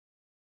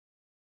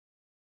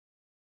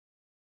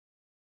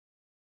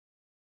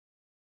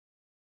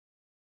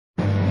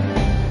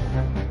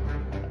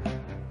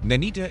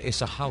Nanita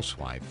is a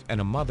housewife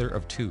and a mother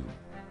of two.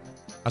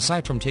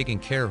 Aside from taking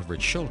care of her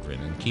children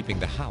and keeping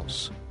the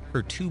house,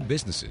 her two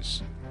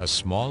businesses, a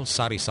small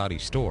sari-sari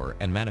store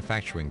and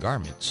manufacturing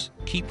garments,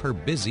 keep her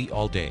busy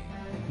all day.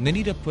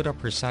 Nanita put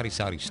up her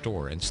sari-sari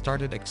store and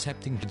started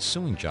accepting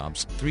sewing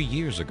jobs 3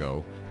 years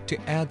ago to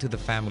add to the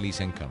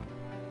family's income.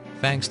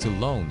 Thanks to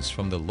loans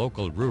from the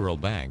local rural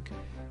bank,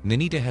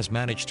 Nanita has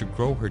managed to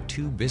grow her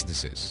two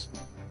businesses.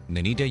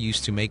 Nanita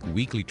used to make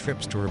weekly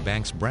trips to her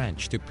bank's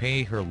branch to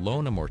pay her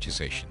loan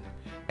amortization.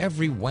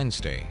 Every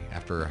Wednesday,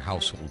 after her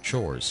household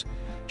chores,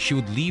 she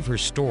would leave her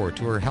store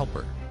to her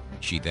helper.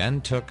 She then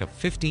took a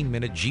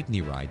 15-minute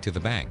jeepney ride to the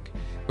bank,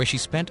 where she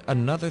spent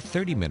another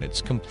 30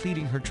 minutes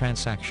completing her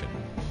transaction.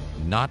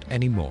 Not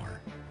anymore.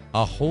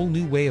 A whole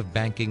new way of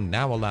banking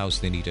now allows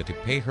Nanita to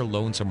pay her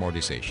loans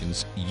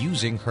amortizations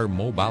using her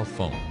mobile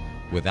phone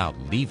without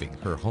leaving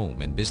her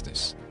home and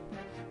business.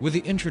 With the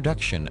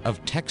introduction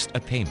of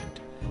text-a-payment,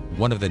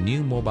 one of the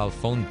new mobile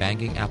phone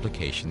banking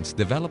applications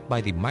developed by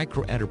the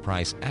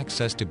Microenterprise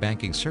Access to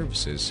Banking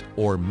Services,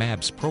 or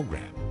MABS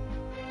program,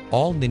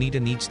 all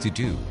Nanita needs to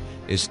do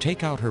is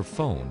take out her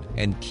phone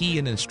and key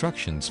in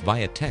instructions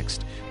via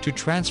text to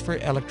transfer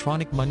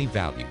electronic money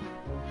value,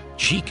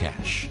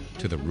 GCash,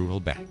 to the rural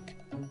bank.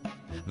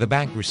 The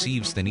bank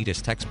receives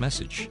Nanita's text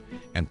message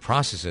and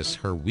processes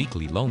her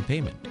weekly loan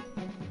payment.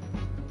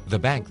 The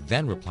bank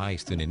then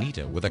replies to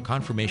Nanita with a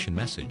confirmation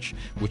message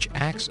which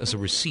acts as a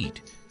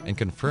receipt and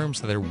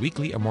confirms that her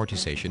weekly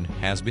amortization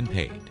has been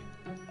paid.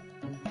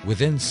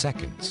 Within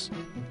seconds,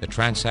 the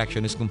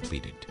transaction is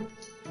completed.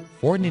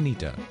 For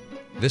Nanita,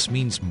 this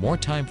means more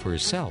time for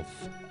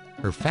herself,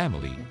 her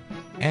family,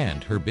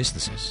 and her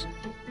businesses.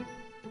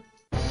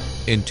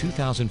 In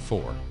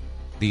 2004,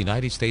 the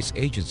United States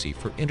Agency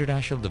for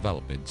International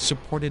Development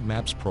supported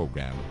MABS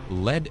program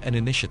led an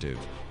initiative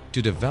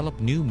to develop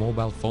new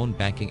mobile phone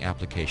banking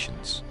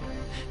applications.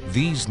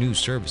 These new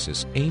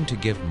services aim to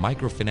give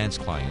microfinance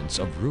clients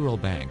of rural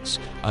banks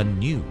a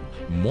new,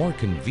 more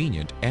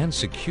convenient and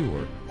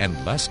secure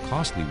and less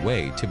costly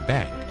way to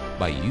bank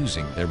by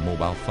using their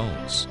mobile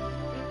phones.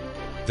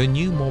 The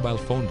new mobile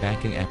phone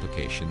banking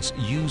applications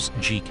use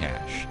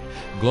GCash,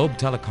 Globe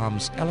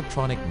Telecom's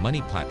electronic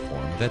money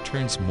platform that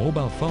turns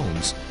mobile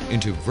phones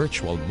into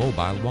virtual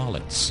mobile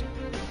wallets.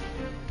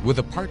 With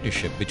a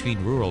partnership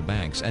between rural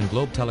banks and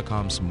Globe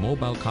Telecom's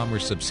mobile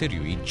commerce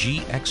subsidiary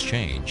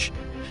G-Exchange,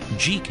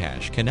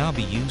 GCash can now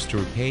be used to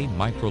repay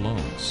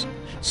microloans,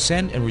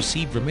 send and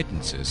receive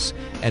remittances,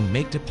 and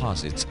make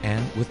deposits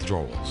and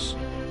withdrawals.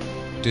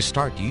 To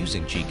start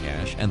using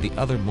GCash and the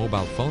other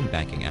mobile phone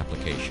banking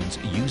applications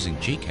using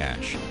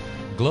GCash,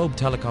 Globe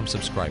Telecom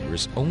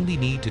subscribers only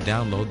need to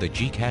download the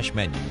GCash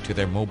menu to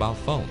their mobile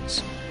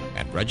phones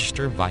and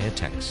register via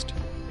text.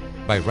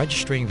 By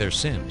registering their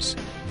SIMs,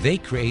 they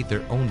create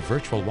their own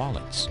virtual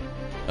wallets.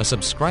 A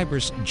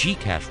subscriber's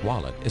GCash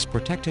wallet is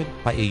protected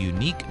by a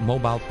unique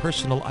mobile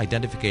personal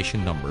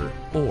identification number,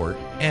 or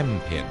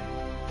MPIN.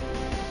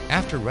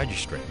 After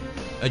registering,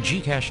 a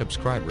GCash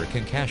subscriber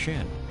can cash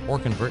in or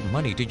convert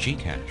money to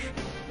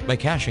GCash. By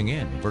cashing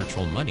in,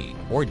 virtual money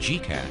or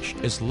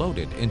GCash is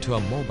loaded into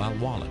a mobile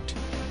wallet.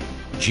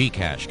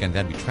 GCash can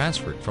then be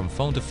transferred from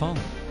phone to phone,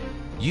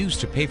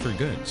 used to pay for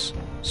goods,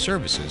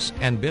 services,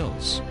 and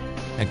bills,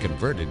 and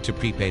converted to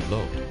prepaid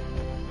load.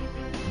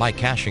 By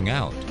cashing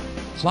out,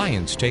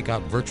 clients take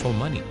out virtual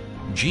money,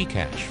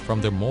 GCash,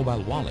 from their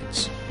mobile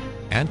wallets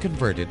and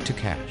convert it to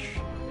cash.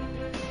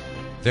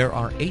 There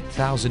are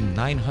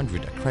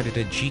 8,900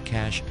 accredited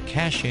GCash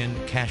cash-in,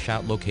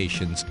 cash-out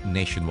locations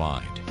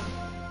nationwide.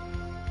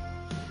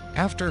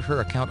 After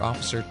her account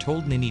officer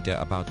told Nanita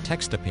about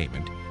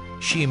text-a-payment,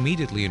 she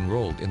immediately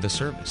enrolled in the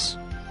service.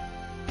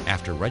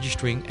 After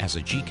registering as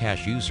a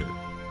GCash user,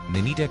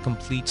 Nanita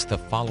completes the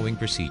following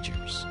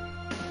procedures.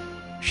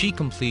 She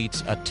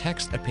completes a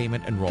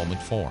text-a-payment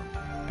enrollment form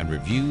and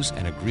reviews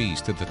and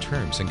agrees to the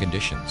terms and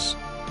conditions.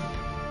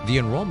 The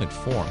enrollment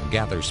form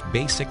gathers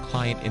basic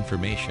client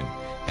information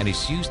and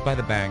is used by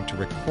the bank to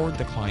record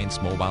the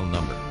client's mobile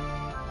number.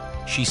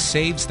 She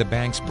saves the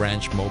bank's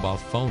branch mobile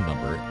phone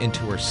number into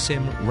her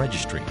SIM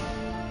registry.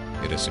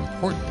 It is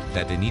important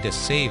that Nanita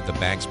save the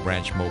bank's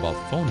branch mobile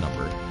phone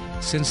number,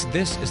 since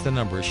this is the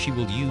number she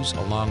will use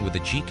along with the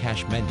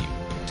GCash menu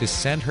to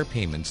send her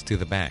payments to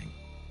the bank.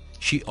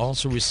 She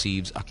also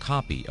receives a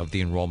copy of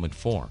the enrollment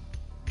form.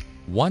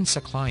 Once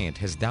a client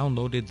has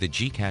downloaded the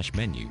GCash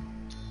menu,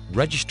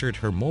 registered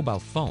her mobile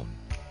phone,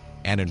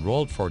 and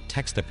enrolled for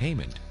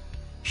text-a-payment,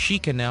 she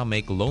can now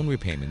make loan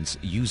repayments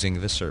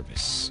using the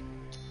service.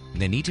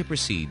 Nanita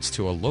proceeds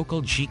to a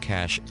local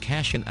GCash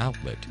cash-in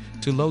outlet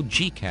to load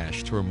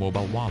GCash to her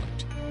mobile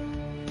wallet.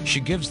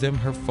 She gives them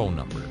her phone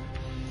number,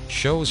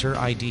 shows her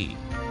ID,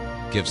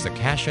 gives the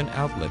cash-in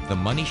outlet the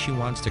money she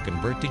wants to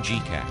convert to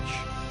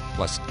GCash,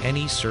 plus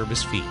any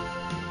service fee.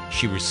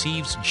 She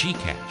receives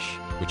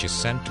GCash, which is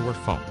sent to her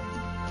phone.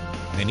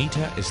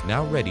 Nanita is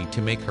now ready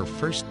to make her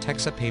first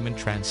text-a-payment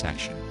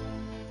transaction.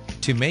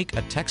 To make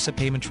a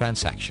text-a-payment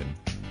transaction,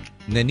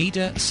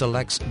 Nanita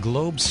selects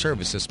Globe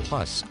Services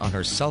Plus on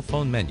her cell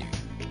phone menu.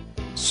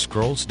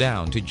 scrolls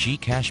down to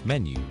GCash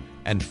menu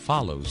and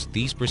follows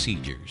these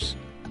procedures.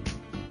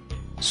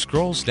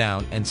 Scrolls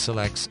down and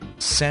selects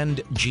Send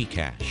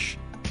GCash.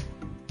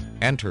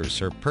 Enters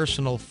her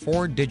personal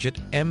 4-digit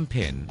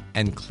MPIN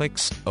and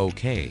clicks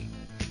OK.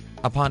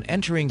 Upon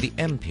entering the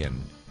MPIN,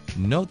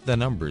 note the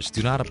numbers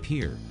do not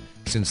appear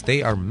since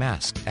they are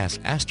masked as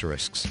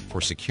asterisks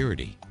for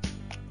security.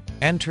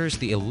 Enters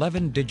the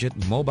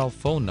 11-digit mobile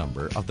phone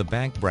number of the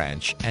bank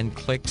branch and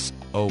clicks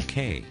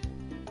OK.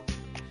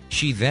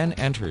 She then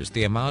enters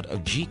the amount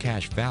of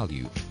GCash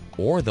value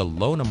or the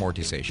loan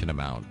amortization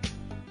amount.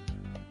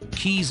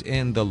 Keys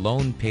in the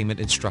loan payment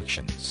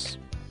instructions.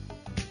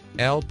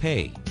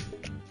 LPay,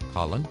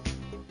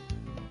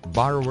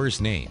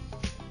 borrower's name,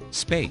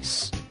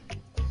 space,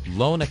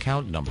 loan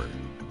account number.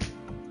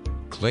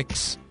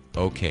 Clicks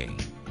OK.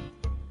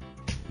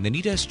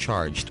 Nanita is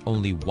charged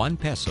only 1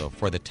 peso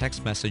for the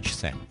text message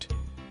sent.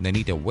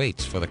 Nanita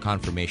waits for the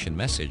confirmation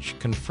message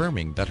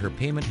confirming that her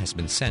payment has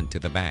been sent to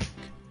the bank.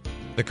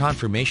 The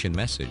confirmation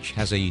message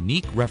has a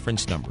unique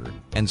reference number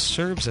and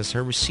serves as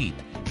her receipt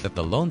that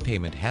the loan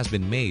payment has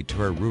been made to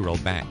her rural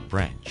bank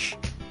branch.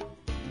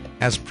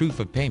 As proof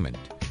of payment,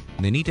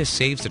 Nanita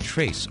saves a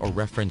trace or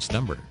reference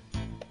number.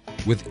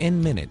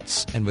 Within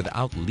minutes and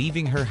without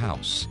leaving her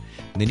house,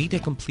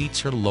 Nanita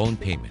completes her loan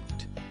payment.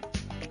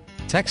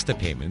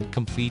 Text-to-payment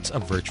completes a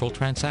virtual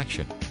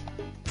transaction,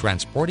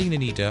 transporting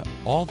Nanita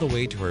all the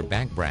way to her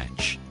bank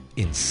branch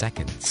in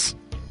seconds.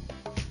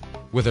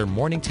 With her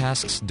morning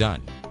tasks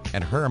done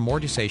and her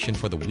amortization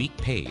for the week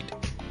paid,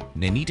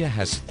 Nanita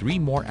has 3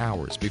 more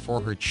hours before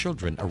her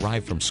children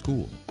arrive from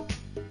school.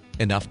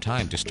 Enough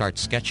time to start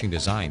sketching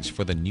designs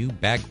for the new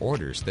bag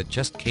orders that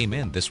just came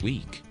in this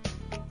week.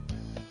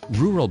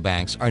 Rural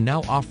banks are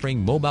now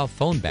offering mobile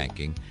phone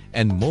banking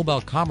and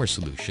mobile commerce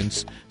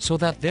solutions so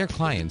that their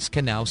clients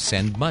can now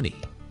send money,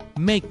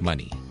 make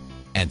money,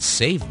 and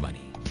save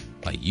money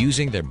by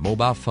using their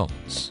mobile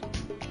phones.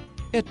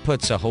 It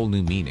puts a whole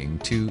new meaning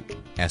to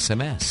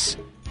SMS,